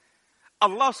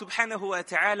Allah subhanahu wa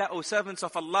ta'ala, O servants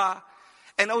of Allah,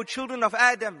 and O children of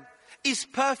Adam, is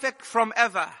perfect from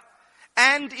ever,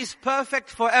 and is perfect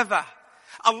forever.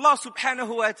 Allah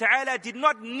subhanahu wa ta'ala did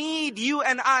not need you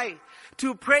and I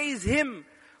to praise Him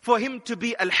for Him to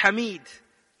be Al-Hamid.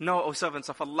 No, O servants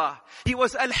of Allah. He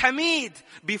was Al-Hamid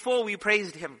before we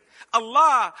praised Him.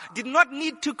 Allah did not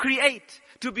need to create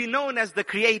to be known as the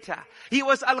Creator. He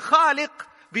was Al-Khaliq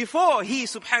before He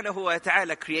subhanahu wa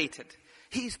ta'ala created.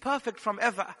 He is perfect from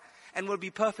ever and will be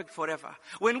perfect forever.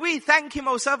 When we thank Him,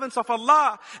 O servants of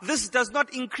Allah, this does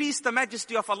not increase the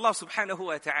majesty of Allah subhanahu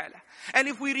wa ta'ala. And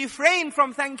if we refrain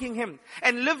from thanking Him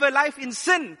and live a life in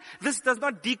sin, this does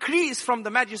not decrease from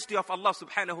the majesty of Allah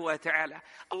subhanahu wa ta'ala.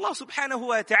 Allah subhanahu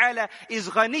wa ta'ala is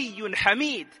Ghaniyyun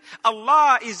Hamid.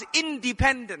 Allah is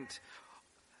independent,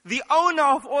 the owner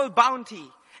of all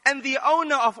bounty and the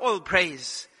owner of all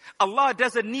praise. Allah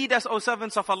doesn't need us, O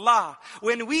servants of Allah.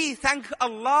 When we thank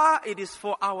Allah, it is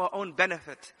for our own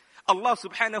benefit. Allah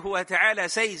subhanahu wa ta'ala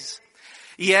says,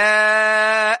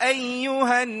 يَا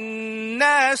أَيُّهَا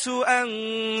النَّاسُ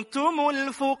أَنْتُمُ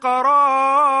الْفُقَرَاءُ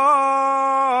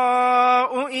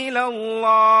إِلَى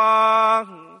اللَّهِ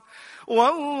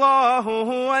وَاللَّهُ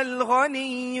هُوَ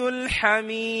الْغَنِيُّ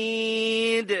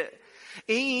الْحَمِيدُ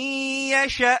إن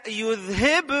يشأ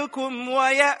يذهبكم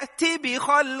ويأت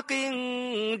بخلق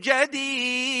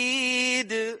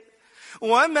جديد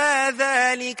وما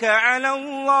ذلك على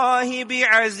الله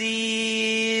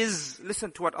بعزيز.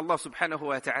 Listen to what Allah subhanahu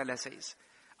wa ta'ala says.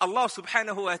 Allah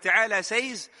subhanahu wa ta'ala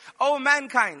says, O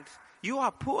mankind, you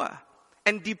are poor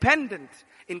and dependent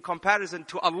in comparison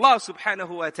to Allah subhanahu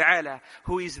wa ta'ala,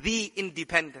 who is the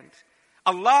independent.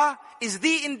 Allah is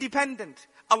the independent.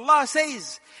 Allah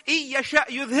says, إِن يَشَأْ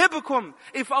يُذْهِبْكُمْ.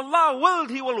 If Allah willed,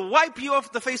 He will wipe you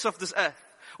off the face of this earth.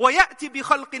 وَيَأْتِ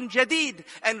بِخَلْقٍ جَدِيدٍ.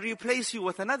 And replace you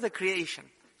with another creation.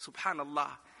 Subhanallah.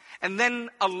 And then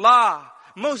Allah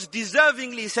most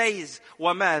deservingly says,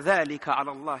 وَمَا ذَلِكَ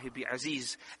عَلَى اللَّهِ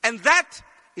بِعَزِيزٍ. And that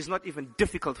is not even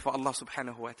difficult for Allah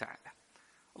subhanahu wa ta'ala.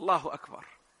 Allahu Akbar.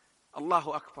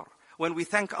 Allahu Akbar. When we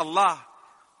thank Allah,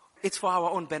 it's for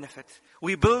our own benefit.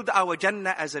 We build our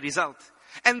Jannah as a result.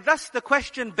 And thus the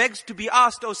question begs to be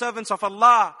asked, O servants of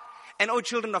Allah and O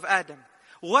children of Adam,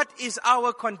 what is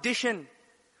our condition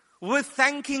with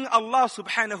thanking Allah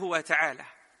subhanahu wa ta'ala?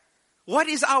 What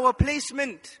is our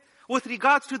placement with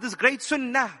regards to this great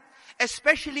sunnah,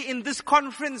 especially in this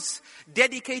conference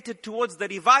dedicated towards the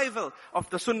revival of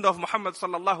the sunnah of Muhammad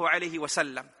sallallahu alayhi wa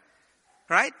sallam?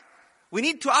 Right? We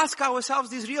need to ask ourselves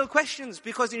these real questions,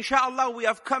 because inshallah we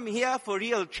have come here for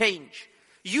real change.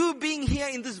 You being here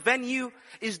in this venue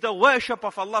is the worship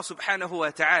of Allah subhanahu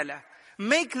wa ta'ala.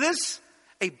 Make this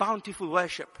a bountiful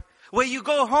worship, where you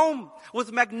go home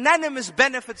with magnanimous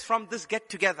benefits from this get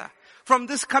together, from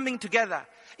this coming together.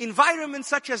 Environments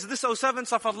such as this, O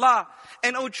servants of Allah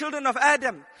and O children of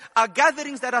Adam, are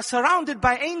gatherings that are surrounded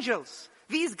by angels.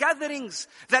 These gatherings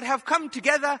that have come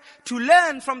together to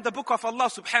learn from the book of Allah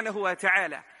subhanahu wa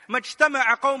ta'ala. ما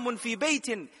اجتمع قوم في بيت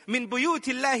من بيوت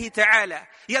الله تعالى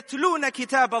يتلون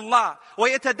كتاب الله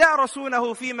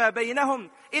ويتدارسونه فيما بينهم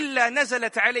إلا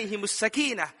نزلت عليهم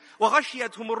السكينة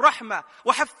وغشيتهم الرحمة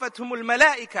وحفتهم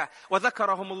الملائكة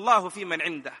وذكرهم الله في من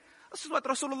عنده. This is what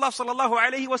Rasulullah sallallahu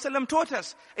alayhi wa sallam taught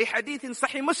us. A hadith in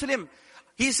Sahih Muslim.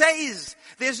 He says,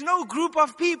 there's no group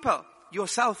of people,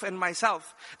 yourself and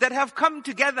myself, that have come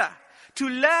together to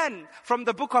learn from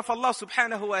the book of Allah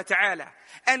subhanahu wa ta'ala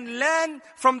and learn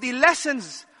from the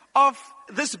lessons of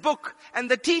this book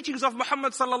and the teachings of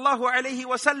Muhammad sallallahu alayhi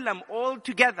wa sallam all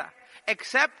together,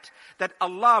 except that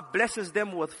Allah blesses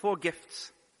them with 4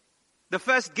 gifts. The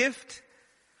first gift,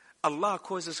 Allah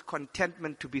causes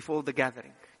contentment to befall the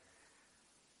gathering.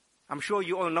 I'm sure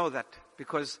you all know that,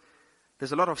 because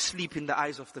there's a lot of sleep in the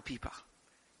eyes of the people.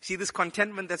 See this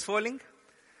contentment that's falling?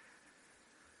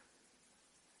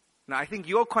 Now I think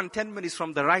your contentment is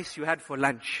from the rice you had for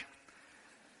lunch.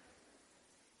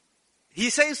 He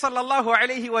says sallallahu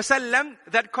alayhi wa sallam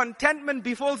that contentment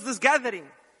befalls this gathering.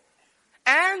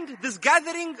 And this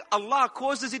gathering, Allah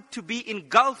causes it to be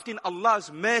engulfed in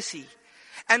Allah's mercy.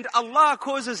 And Allah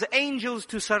causes angels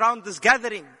to surround this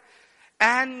gathering.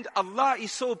 And Allah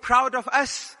is so proud of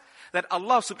us that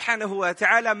Allah subhanahu wa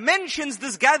ta'ala mentions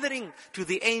this gathering to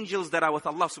the angels that are with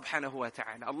Allah subhanahu wa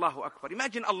ta'ala. Allahu Akbar.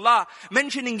 Imagine Allah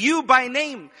mentioning you by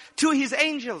name to His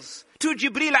angels, to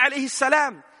Jibreel alayhi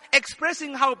salam,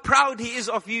 expressing how proud He is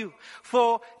of you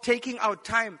for taking out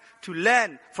time to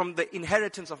learn from the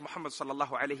inheritance of Muhammad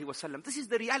sallallahu alayhi wa sallam. This is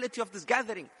the reality of this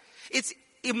gathering. It's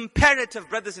imperative,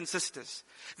 brothers and sisters,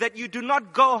 that you do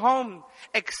not go home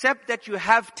except that you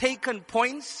have taken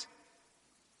points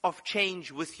of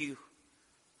change with you.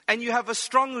 and you have a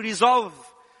strong resolve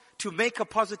to make a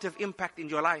positive impact in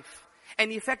your life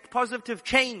and effect positive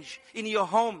change in your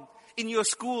home, in your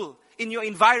school, in your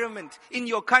environment, in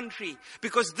your country,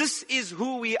 because this is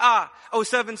who we are, O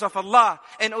servants of Allah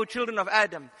and O children of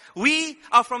Adam. We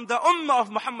are from the ummah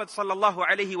of Muhammad sallallahu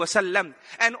alaihi wasallam,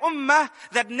 an ummah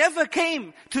that never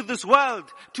came to this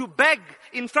world to beg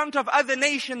in front of other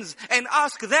nations and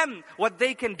ask them what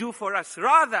they can do for us.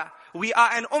 Rather, we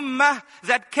are an ummah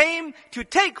that came to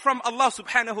take from Allah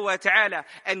subhanahu wa ta'ala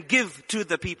and give to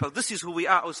the people. This is who we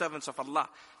are, O servants of Allah.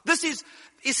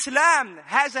 Islam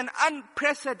has an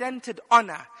unprecedented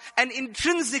honor, an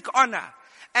intrinsic honor.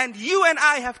 And you and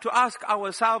I have to ask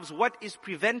ourselves, what is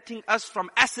preventing us from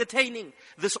ascertaining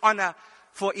this honor?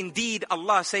 For indeed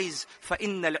Allah says,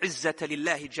 فَإِنَّ الْعِزَّةَ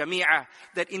لِلَّهِ جَمِيعًا,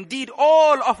 that indeed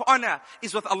all of honor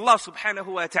is with Allah subhanahu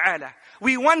wa ta'ala.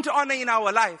 We want honor in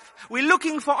our life. We're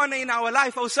looking for honor in our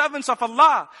life, O servants of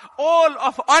Allah. All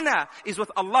of honor is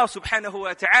with Allah subhanahu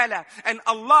wa ta'ala. And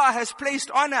Allah has placed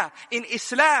honor in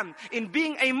Islam, in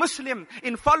being a Muslim,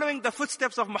 in following the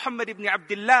footsteps of Muhammad ibn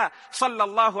Abdullah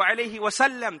sallallahu alayhi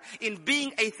wasallam, in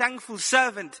being a thankful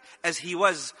servant as he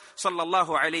was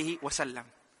sallallahu alayhi wasallam.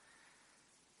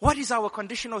 What is our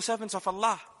condition, O servants of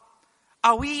Allah?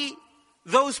 Are we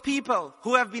those people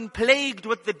who have been plagued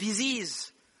with the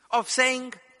disease of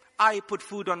saying, I put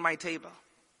food on my table,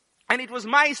 and it was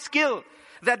my skill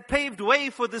that paved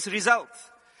way for this result,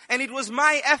 and it was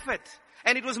my effort,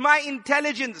 and it was my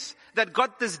intelligence that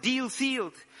got this deal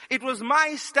sealed. It was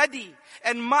my study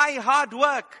and my hard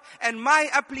work and my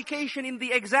application in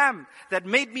the exam that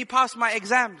made me pass my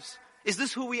exams. Is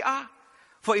this who we are?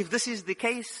 For if this is the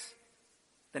case,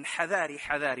 then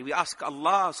hadari. We ask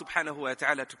Allah subhanahu wa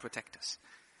ta'ala to protect us.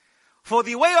 For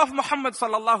the way of Muhammad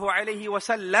sallallahu alayhi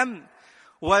wasallam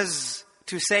was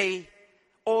to say,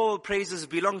 all praises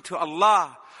belong to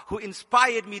Allah, who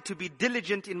inspired me to be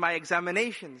diligent in my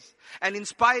examinations and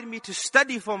inspired me to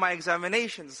study for my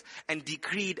examinations and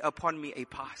decreed upon me a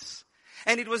pass.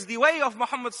 And it was the way of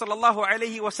Muhammad sallallahu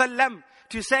alayhi wasallam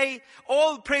to say,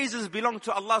 all praises belong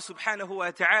to Allah subhanahu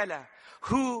wa ta'ala,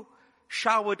 who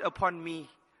showered upon me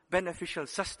beneficial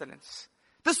sustenance.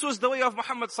 This was the way of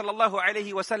Muhammad sallallahu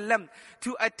alayhi wasallam,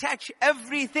 to attach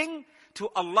everything to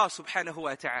Allah subhanahu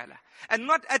wa ta'ala and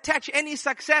not attach any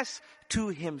success to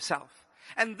himself.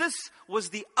 And this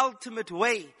was the ultimate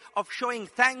way of showing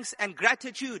thanks and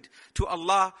gratitude to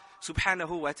Allah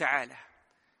subhanahu wa ta'ala.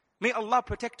 May Allah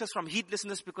protect us from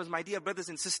heedlessness, because my dear brothers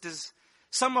and sisters,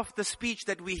 some of the speech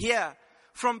that we hear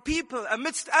from people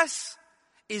amidst us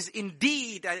is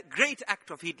indeed a great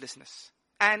act of heedlessness.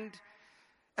 And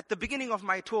at the beginning of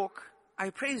my talk, I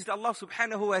praised Allah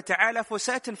subhanahu wa ta'ala for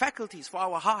certain faculties, for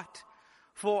our heart,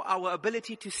 for our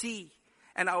ability to see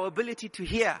and our ability to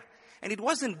hear. And it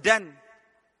wasn't done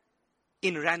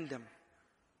in random.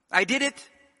 I did it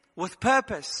with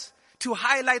purpose to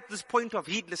highlight this point of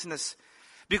heedlessness,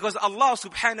 because Allah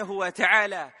subhanahu wa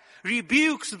ta'ala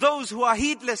rebukes those who are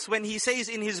heedless when He says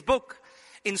in His book,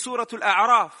 in Surah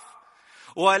Al-A'raf,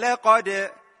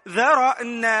 وَلَقَدْ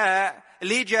ذَرَأْنَا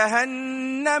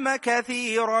لِجَهَنَّمَ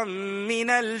كَثِيرًا مِنَ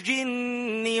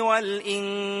الْجِنِّ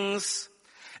وَالْإِنسِ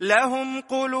لَهُمْ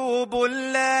قُلُوبٌ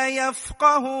لَا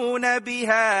يَفْقَهُونَ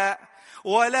بِهَا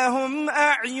وَلَهُمْ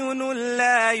أَعْيُنٌ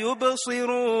لَا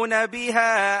يُبْصِرُونَ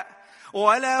بِهَا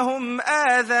وَلَهُمْ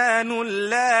آذَانٌ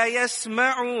لَا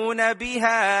يَسْمَعُونَ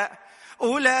بِهَا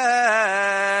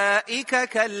أُولَئِكَ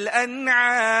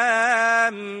كَالْأَنْعَامِ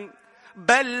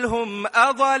بَلْ هُمْ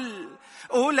أَضَلُّ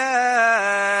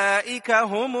أُولَئِكَ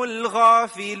هُمُ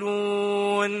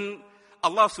الْغَافِلُونَ.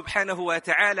 Allah subhanahu wa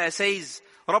ta'ala says,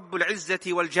 Rabbul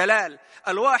Izzati wal Jalal,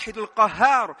 Al-Wahid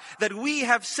al-Qahhar, that we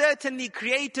have certainly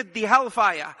created the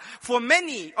hellfire for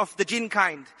many of the jinn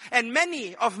kind and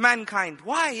many of mankind.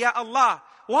 Why, Ya Allah?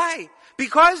 Why?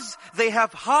 Because they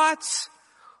have hearts,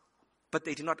 but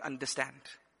they do not understand.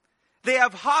 They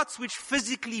have hearts which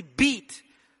physically beat,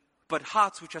 but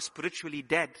hearts which are spiritually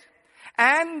dead.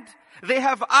 And they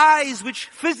have eyes which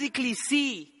physically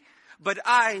see, but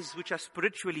eyes which are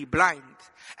spiritually blind.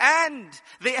 And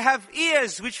they have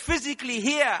ears which physically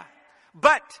hear,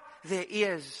 but their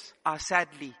ears are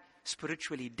sadly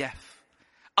spiritually deaf.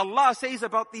 Allah says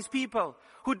about these people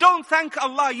who don't thank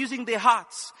Allah using their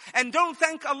hearts, and don't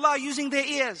thank Allah using their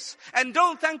ears, and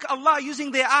don't thank Allah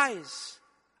using their eyes.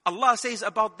 Allah says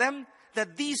about them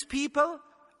that these people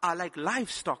are like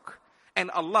livestock. And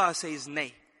Allah says,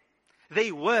 nay,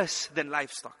 they worse than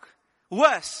livestock.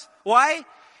 Worse. Why?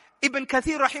 Ibn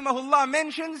Kathir rahimahullah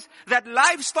mentions that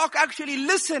livestock actually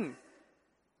listen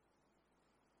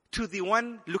to the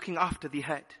one looking after the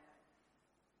herd.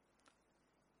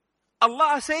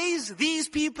 Allah says these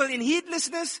people in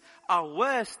heedlessness are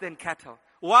worse than cattle.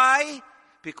 Why?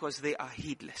 Because they are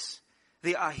heedless.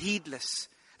 They are heedless.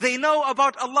 They know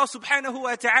about Allah subhanahu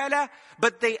wa ta'ala,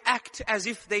 but they act as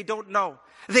if they don't know.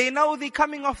 They know the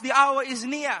coming of the hour is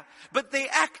near, but they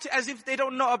act as if they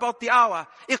don't know about the hour.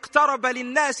 اقترب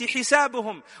للناس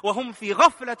حسابهم وهم في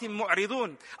غفلة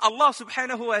معرضون. Allah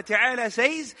subhanahu wa ta'ala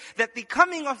says that the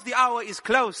coming of the hour is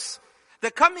close.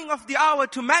 The coming of the hour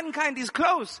to mankind is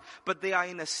close, but they are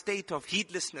in a state of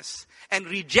heedlessness and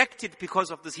rejected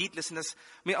because of this heedlessness.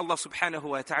 May Allah subhanahu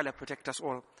wa ta'ala protect us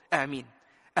all. Ameen.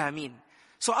 Ameen.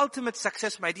 So ultimate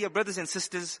success, my dear brothers and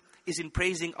sisters, is in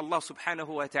praising Allah subhanahu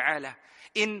wa ta'ala,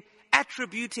 in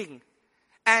attributing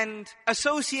and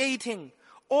associating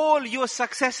all your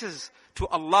successes to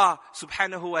Allah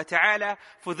subhanahu wa ta'ala,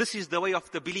 for this is the way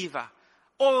of the believer.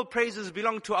 All praises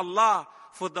belong to Allah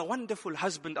for the wonderful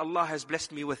husband Allah has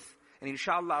blessed me with. And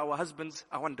inshallah our husbands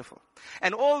are wonderful.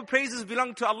 And all praises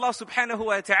belong to Allah subhanahu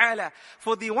wa ta'ala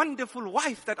for the wonderful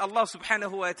wife that Allah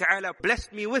subhanahu wa ta'ala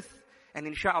blessed me with. And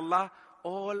inshallah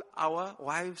all our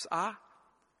wives are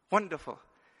wonderful.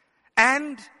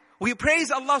 And we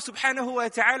praise Allah subhanahu wa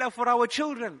ta'ala for our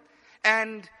children.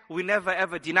 And we never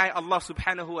ever deny Allah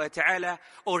subhanahu wa ta'ala,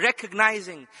 or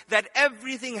recognizing that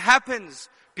everything happens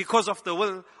because of the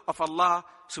will of Allah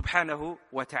subhanahu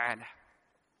wa ta'ala.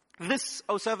 This,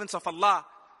 O servants of Allah,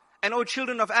 and O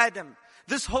children of Adam,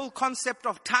 this whole concept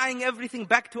of tying everything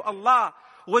back to Allah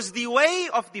was the way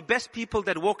of the best people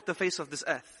that walked the face of this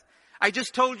earth. I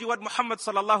just told you what Muhammad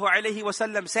sallallahu alayhi wa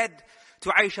sallam said to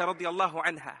Aisha radiallahu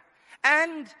anha.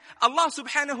 And Allah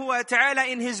subhanahu wa ta'ala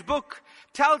in His book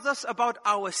tells us about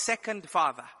our second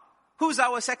father. Who's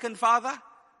our second father?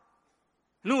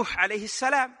 Nuh alayhi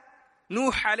salam.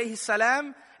 Nuh alayhi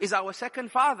salam is our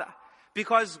second father.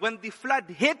 Because when the flood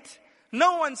hit,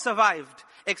 no one survived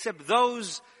except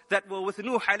those that were with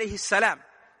Nuh alayhi salam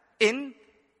in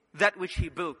that which he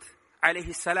built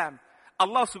alayhi salam.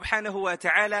 Allah subhanahu wa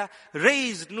ta'ala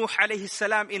raised Nuh alayhi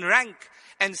salam in rank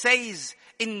and says,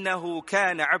 إِنَّهُ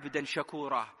كَانَ عَبْدًا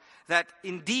شَكُورًا. That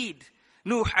indeed,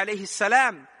 Nuh alayhi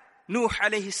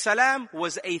salam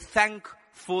was a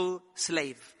thankful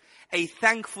slave. A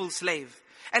thankful slave.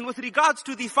 And with regards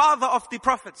to the father of the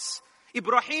prophets,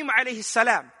 Ibrahim alayhi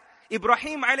salam,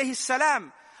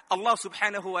 Allah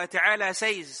subhanahu wa ta'ala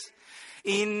says,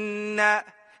 إِنَّ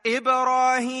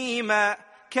إِبْرَاهِيمَ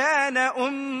كان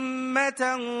أمة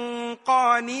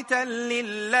قانتا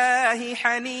لله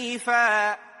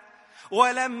حنيفا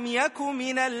ولم يك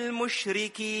من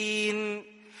المشركين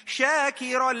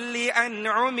شاكرا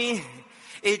لأنعمه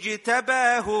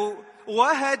اجتباه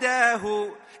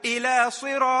وهداه إلى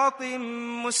صراط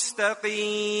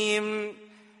مستقيم.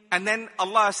 And then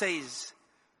Allah says,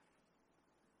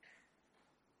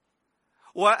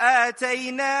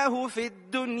 وآتيناه في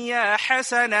الدنيا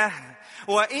حسنة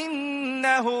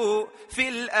وَإِنَّهُ فِي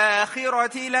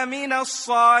الْآخِرَةِ لَمِنَ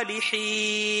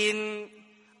الصَّالِحِينَ.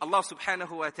 Allah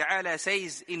subhanahu wa ta'ala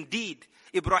says, indeed,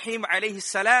 Ibrahim alayhi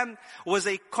salam was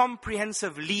a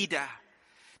comprehensive leader,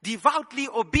 devoutly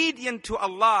obedient to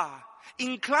Allah,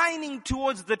 inclining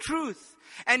towards the truth,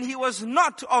 and he was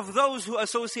not of those who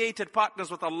associated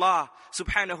partners with Allah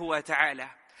subhanahu wa ta'ala.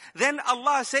 Then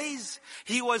Allah says,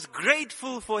 he was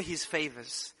grateful for his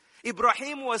favors.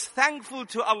 Ibrahim was thankful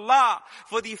to Allah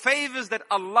for the favors that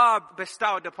Allah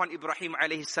bestowed upon Ibrahim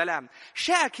alayhi salam.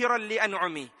 Shakiran li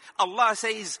an'umi. Allah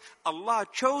says, Allah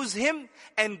chose him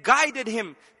and guided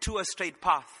him to a straight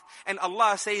path. And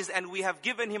Allah says, and we have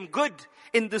given him good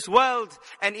in this world,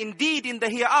 and indeed in the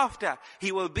hereafter,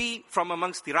 he will be from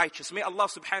amongst the righteous. May Allah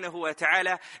subhanahu wa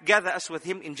ta'ala gather us with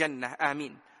him in Jannah.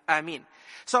 Ameen. Ameen.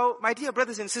 So, my dear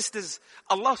brothers and sisters,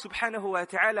 Allah subhanahu wa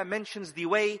ta'ala mentions the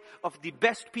way of the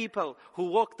best people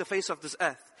who walk the face of this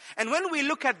earth. And when we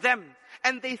look at them,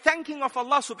 and they thanking of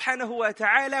Allah subhanahu wa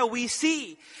ta'ala, we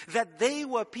see that they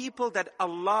were people that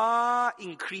Allah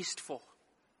increased for.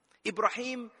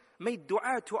 Ibrahim made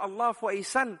dua to Allah for a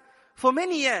son for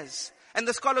many years. And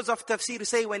the scholars of tafsir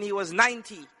say when he was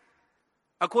 90,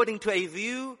 according to a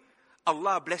view,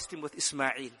 Allah blessed him with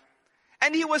Ismail.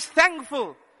 And he was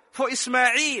thankful for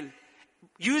Ismail,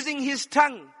 using his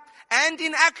tongue and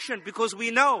in action, because we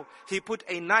know he put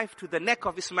a knife to the neck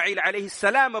of Ismail alayhi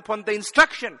salam upon the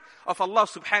instruction of Allah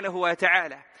subhanahu wa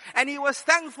ta'ala. And he was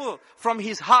thankful from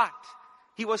his heart.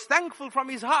 He was thankful from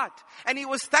his heart. And he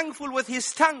was thankful with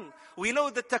his tongue. We know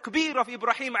the takbir of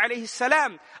Ibrahim alayhi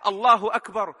salam. Allahu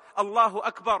Akbar, Allahu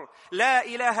Akbar. La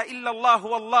ilaha illallah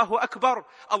wallahu Akbar.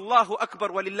 Allahu Akbar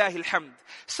walillahi alhamd.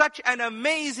 Such an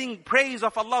amazing praise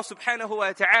of Allah subhanahu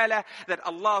wa ta'ala that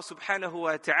Allah subhanahu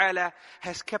wa ta'ala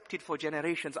has kept it for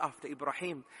generations after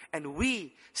Ibrahim. And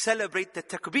we celebrate the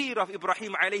takbir of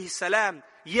Ibrahim alayhi salam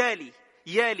yearly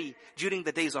during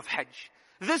the days of Hajj.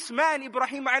 This man,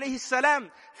 Ibrahim alayhi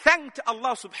salam, thanked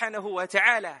Allah subhanahu wa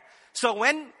ta'ala. So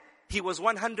when he was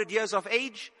 100 years of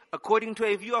age, according to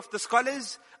a view of the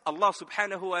scholars, Allah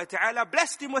subhanahu wa ta'ala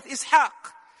blessed him with Ishaq.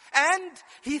 And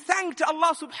he thanked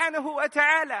Allah subhanahu wa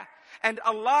ta'ala. And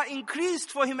Allah increased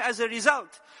for him as a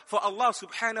result. For Allah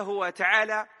subhanahu wa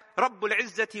ta'ala, Rabbul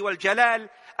Izzati wal Jalal,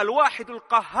 Al-Wahid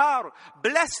al-Qahhar,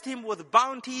 blessed him with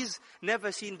bounties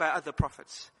never seen by other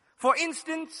prophets. For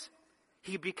instance,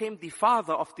 he became the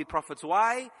father of the prophets.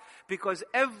 Why? Because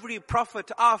every prophet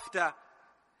after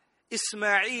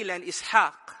Ismail and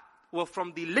Ishaq were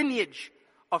from the lineage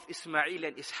of Ismail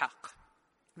and Ishaq,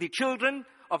 the children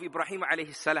of Ibrahim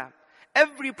alayhi salam.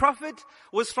 Every prophet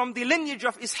was from the lineage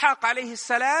of Ishaq alayhi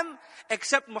salam,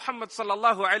 except Muhammad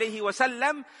sallallahu alayhi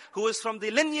wasallam, who was from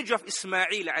the lineage of Ismail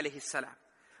alayhi salam.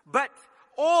 But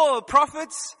all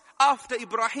prophets after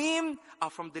Ibrahim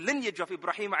are from the lineage of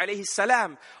Ibrahim alayhi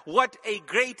salam. What a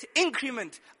great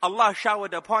increment Allah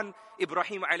showered upon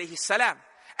Ibrahim alayhi salam.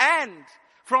 And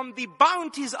from the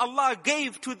bounties Allah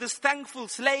gave to this thankful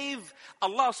slave,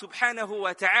 Allah subhanahu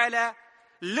wa ta'ala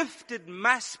lifted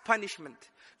mass punishment.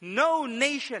 No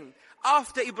nation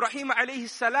after Ibrahim alayhi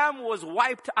salam was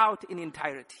wiped out in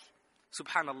entirety.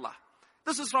 Subhanallah.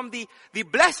 This is from the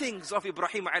blessings of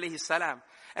Ibrahim alayhi salam.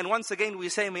 And once again we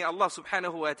say, may Allah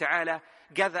subhanahu wa ta'ala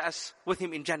gather us with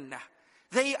him in Jannah.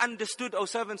 They understood, O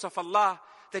servants of Allah,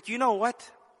 that you know what?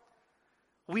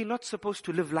 We're not supposed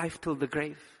to live life till the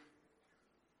grave.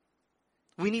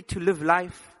 We need to live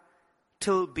life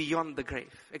till beyond the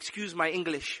grave. Excuse my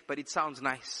English, but it sounds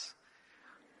nice.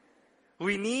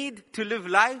 We need to live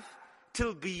life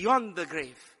till beyond the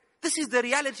grave. This is the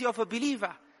reality of a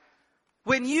believer.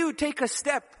 When you take a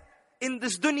step in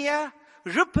this dunya,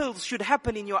 ripples should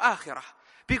happen in your akhirah.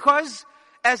 Because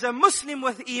as a Muslim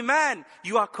with iman,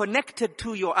 you are connected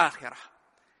to your akhirah.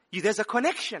 There's a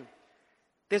connection.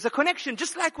 There's a connection.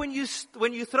 Just like when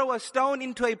you throw a stone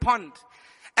into a pond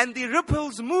and the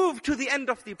ripples move to the end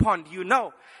of the pond, you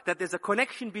know that there's a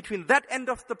connection between that end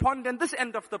of the pond and this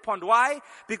end of the pond. Why?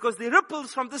 Because the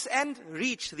ripples from this end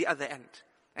reach the other end.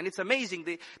 And it's amazing.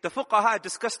 The fuqaha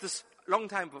discussed this long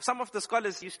time ago. Some of the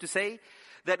scholars used to say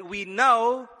that we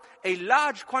know a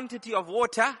large quantity of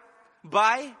water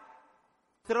by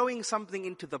throwing something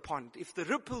into the pond. If the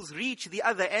ripples reach the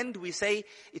other end, we say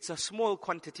it's a small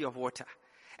quantity of water.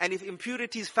 And if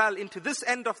impurities fell into this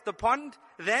end of the pond,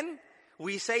 then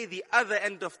we say the other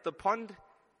end of the pond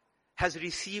has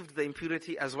received the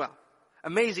impurity as well.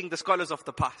 Amazing, the scholars of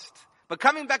the past. But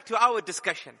coming back to our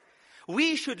discussion,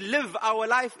 we should live our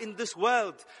life in this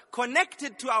world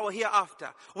connected to our hereafter.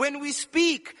 When we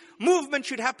speak, movement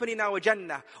should happen in our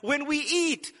Jannah. When we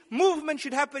eat, movement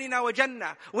should happen in our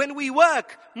Jannah. When we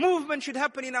work, movement should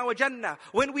happen in our Jannah.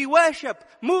 When we worship,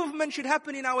 movement should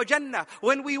happen in our Jannah.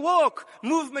 When we walk,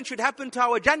 movement should happen to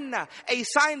our Jannah. A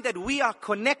sign that we are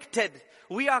connected.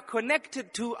 We are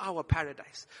connected to our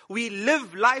paradise. We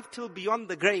live life till beyond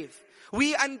the grave.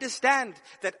 We understand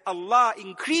that Allah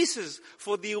increases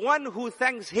for the one who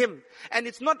thanks Him. And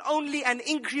it's not only an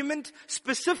increment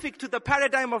specific to the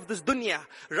paradigm of this dunya.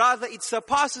 Rather, it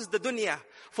surpasses the dunya.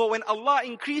 For when Allah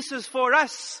increases for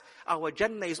us, our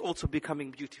Jannah is also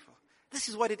becoming beautiful. This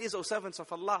is what it is, O servants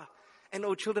of Allah and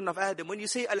O children of Adam. When you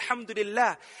say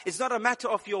Alhamdulillah, it's not a matter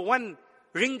of your one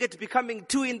ringgit becoming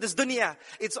 2 in this dunya.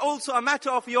 It's also a matter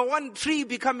of your 1 tree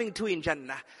becoming 2 in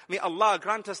Jannah. May Allah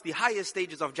grant us the highest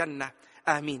stages of Jannah.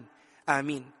 Ameen.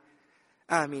 Ameen.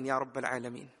 Ameen, Ya Rabbal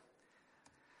Alameen.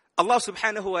 Allah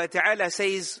subhanahu wa ta'ala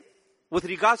says, with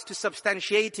regards to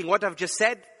substantiating what I've just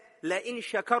said, لَإِن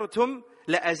شَكَرْتُمْ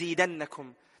لَأَزِيدَنَّكُمْ.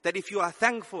 That if you are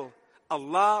thankful,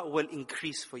 Allah will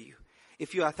increase for you.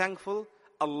 If you are thankful,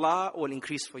 Allah will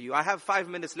increase for you. I have 5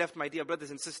 minutes left, my dear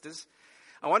brothers and sisters.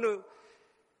 I want to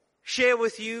share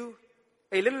with you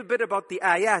a little bit about the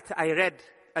ayat I read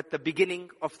at the beginning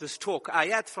of this talk.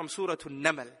 Ayat from Surah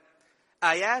An-Naml.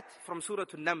 Ayat from Surah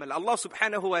An-Naml. Allah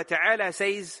subhanahu wa ta'ala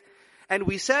says, and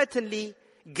we certainly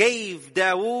gave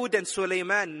Dawood and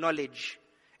Sulaiman knowledge.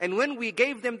 And when we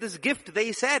gave them this gift,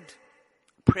 they said,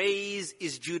 praise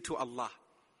is due to Allah.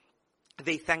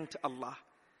 They thanked Allah,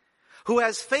 who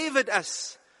has favored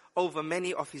us over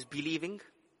many of His believing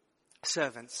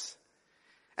servants.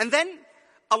 And then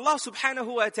Allah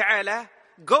subhanahu wa ta'ala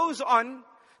goes on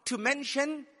to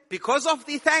mention, because of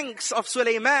the thanks of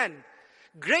Sulaiman,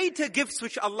 greater gifts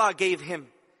which Allah gave him.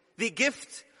 The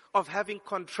gift of having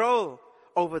control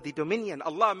over the dominion.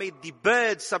 Allah made the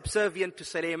birds subservient to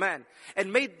Sulaiman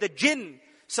and made the jinn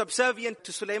subservient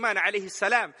to Sulaiman alayhi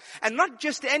salam. And not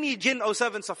just any jinn, O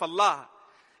servants of Allah.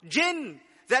 Jinn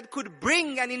that could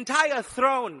bring an entire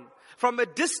throne from a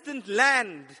distant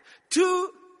land to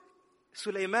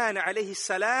Sulaiman alayhi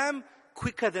salam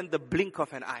quicker than the blink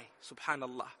of an eye.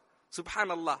 Subhanallah.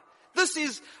 Subhanallah. This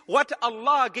is what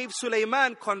Allah gave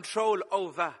Sulaiman control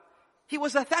over. He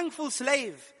was a thankful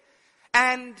slave.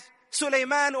 And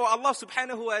Sulaiman, or Allah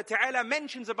subhanahu wa ta'ala,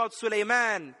 mentions about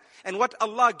Sulaiman and what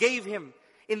Allah gave him.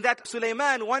 In that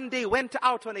Sulaiman one day went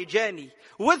out on a journey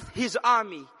with his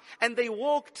army, and they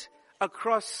walked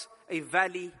across a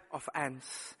valley of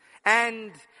ants.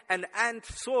 And an ant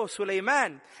saw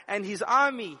Sulaiman and his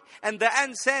army, and the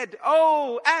ant said,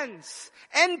 "Oh ants,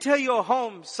 enter your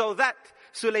homes, so that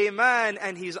Sulaiman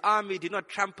and his army did not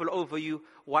trample over you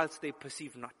whilst they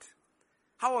perceive not."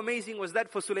 How amazing was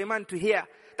that for Sulaiman to hear?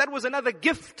 That was another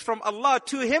gift from Allah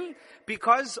to him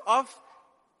because of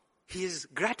his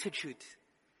gratitude.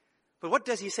 But what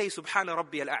does he say? Subhana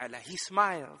Rabbi al-A'la. He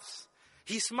smiles.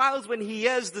 He smiles when he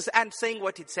hears this ant saying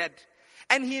what it said.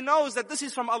 And he knows that this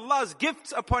is from Allah's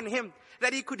gifts upon him,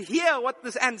 that he could hear what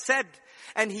this ant said.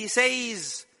 And he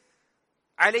says,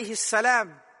 alayhi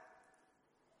salam,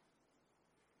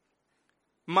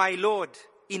 "My Lord,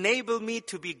 enable me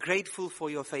to be grateful for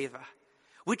your favor,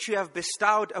 which you have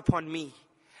bestowed upon me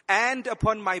and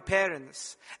upon my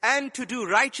parents, and to do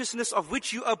righteousness of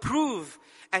which you approve,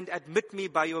 and admit me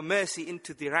by your mercy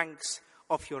into the ranks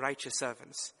of your righteous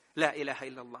servants." La ilaha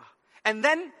illallah. And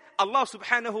then Allah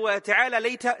subhanahu wa ta'ala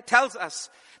later tells us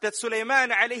that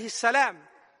Sulaiman alayhi salam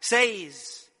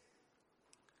says,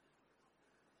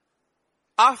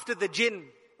 after the jinn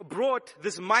brought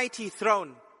this mighty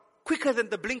throne quicker than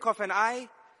the blink of an eye,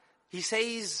 he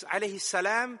says alayhi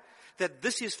salam that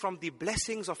this is from the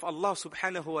blessings of Allah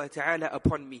subhanahu wa ta'ala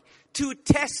upon me, to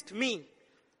test me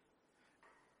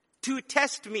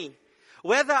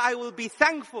whether I will be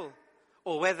thankful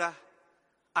or whether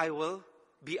I will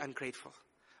be ungrateful.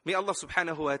 May Allah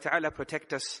subhanahu wa ta'ala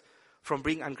protect us from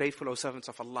being ungrateful, O servants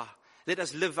of Allah. Let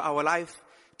us live our life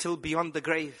till beyond the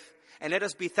grave. And let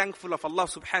us be thankful of Allah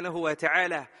subhanahu wa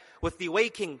ta'ala with the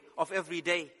waking of every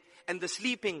day and the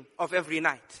sleeping of every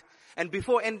night. And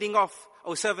before ending off,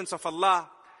 O servants of Allah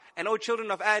and O children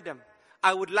of Adam,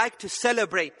 I would like to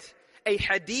celebrate a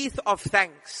hadith of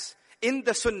thanks in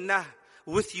the sunnah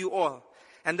with you all.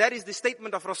 And that is the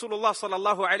statement of Rasulullah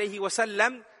sallallahu alayhi wa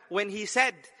sallam when he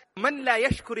said, "Man la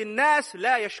yashkurin nas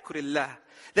la yashkurillah."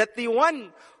 That the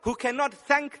one who cannot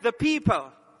thank the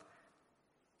people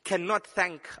cannot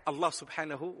thank Allah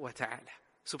subhanahu wa ta'ala.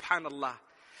 Subhanallah.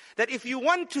 That if you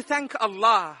want to thank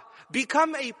Allah,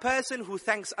 become a person who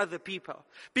thanks other people.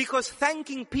 Because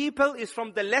thanking people is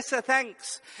from the lesser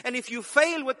thanks. And if you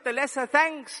fail with the lesser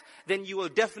thanks, then you will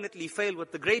definitely fail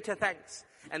with the greater thanks.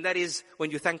 And that is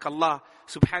when you thank Allah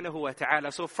subhanahu wa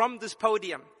ta'ala. So from this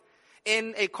podium,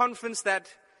 in a conference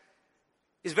that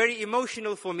is very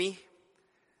emotional for me,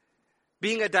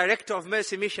 being a director of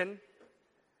Mercy Mission,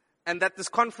 and that this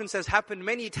conference has happened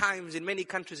many times in many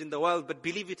countries in the world, but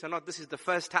believe it or not, this is the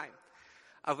first time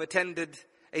I've attended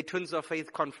a Twins of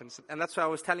Faith conference. And that's why I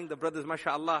was telling the brothers,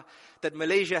 mashallah, that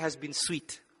Malaysia has been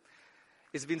sweet.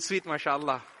 It's been sweet,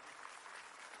 mashallah.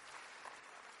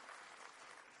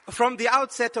 From the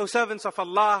outset, O servants of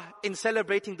Allah, in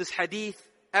celebrating this hadith,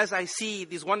 as I see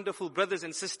these wonderful brothers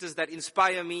and sisters that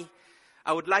inspire me,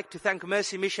 I would like to thank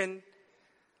Mercy Mission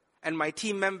and my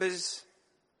team members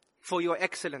for your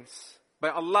excellence. By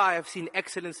Allah, I have seen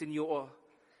excellence in you all.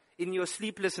 In your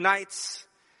sleepless nights,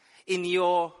 in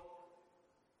your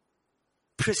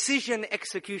precision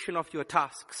execution of your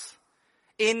tasks,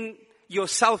 in your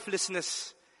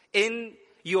selflessness, in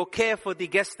your care for the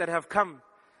guests that have come,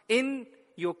 in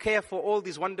your care for all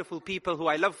these wonderful people who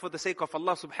I love for the sake of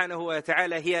Allah subhanahu wa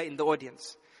ta'ala here in the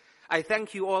audience. I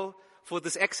thank you all for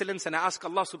this excellence, and I ask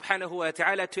Allah subhanahu wa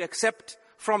ta'ala to accept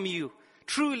from you.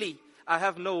 Truly, I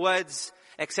have no words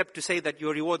except to say that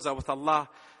your rewards are with Allah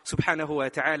subhanahu wa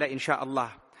ta'ala,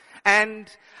 insha'Allah. And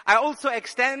I also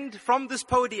extend from this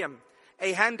podium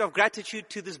a hand of gratitude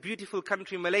to this beautiful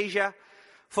country, Malaysia,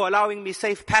 for allowing me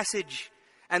safe passage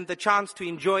and the chance to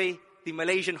enjoy the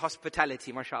Malaysian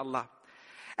hospitality, mashallah.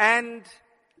 And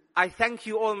I thank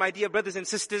you all, my dear brothers and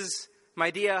sisters,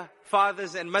 my dear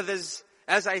fathers and mothers.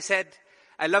 As I said,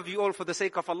 I love you all for the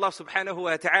sake of Allah subhanahu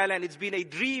wa ta'ala, and it's been a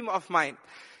dream of mine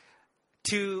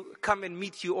to come and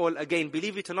meet you all again.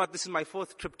 Believe it or not, this is my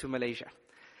 4th trip to Malaysia.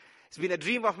 It's been a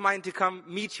dream of mine to come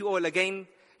meet you all again.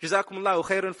 Jazakumullahu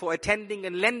khairan for attending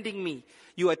and lending me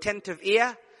your attentive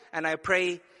ear. And I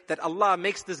pray that Allah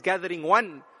makes this gathering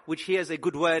one which hears a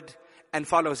good word and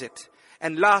follows it.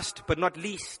 And last but not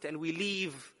least, and we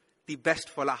leave the best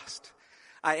for last,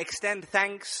 I extend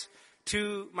thanks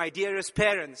to my dearest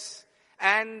parents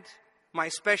and my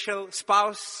special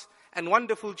spouse and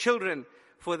wonderful children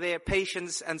for their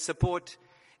patience and support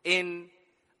in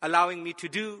allowing me to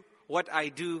do what I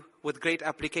do with great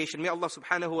application. May Allah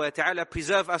subhanahu wa ta'ala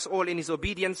preserve us all in His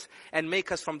obedience and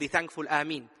make us from the thankful.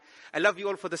 Ameen. I love you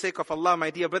all for the sake of Allah, my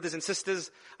dear brothers and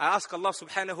sisters. I ask Allah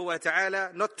subhanahu wa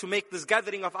ta'ala not to make this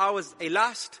gathering of ours a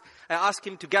last. I ask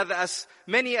Him to gather us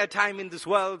many a time in this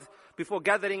world before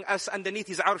gathering us underneath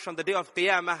His arsh on the day of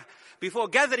Qiyamah, before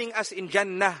gathering us in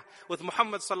Jannah with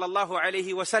Muhammad sallallahu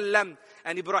alayhi wa sallam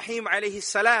and Ibrahim alayhi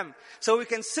salam, so we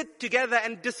can sit together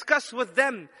and discuss with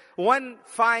them one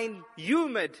fine,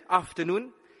 humid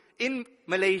afternoon in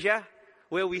Malaysia,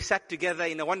 where we sat together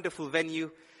in a wonderful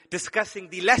venue, discussing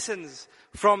the lessons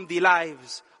from the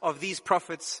lives of these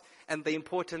prophets and the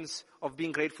importance of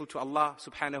being grateful to Allah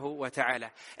subhanahu wa ta'ala.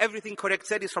 Everything correct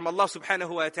said is from Allah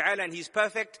subhanahu wa ta'ala, and He's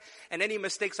perfect. And any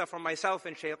mistakes are from myself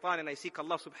and shaitan, and I seek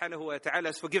Allah subhanahu wa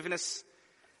ta'ala's forgiveness.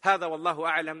 هذا والله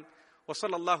أعلم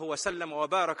وصلى الله وسلم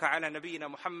وبارك على نبينا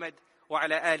محمد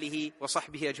وعلى آله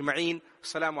وصحبه أجمعين.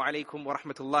 السلام عليكم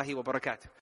ورحمة الله وبركاته.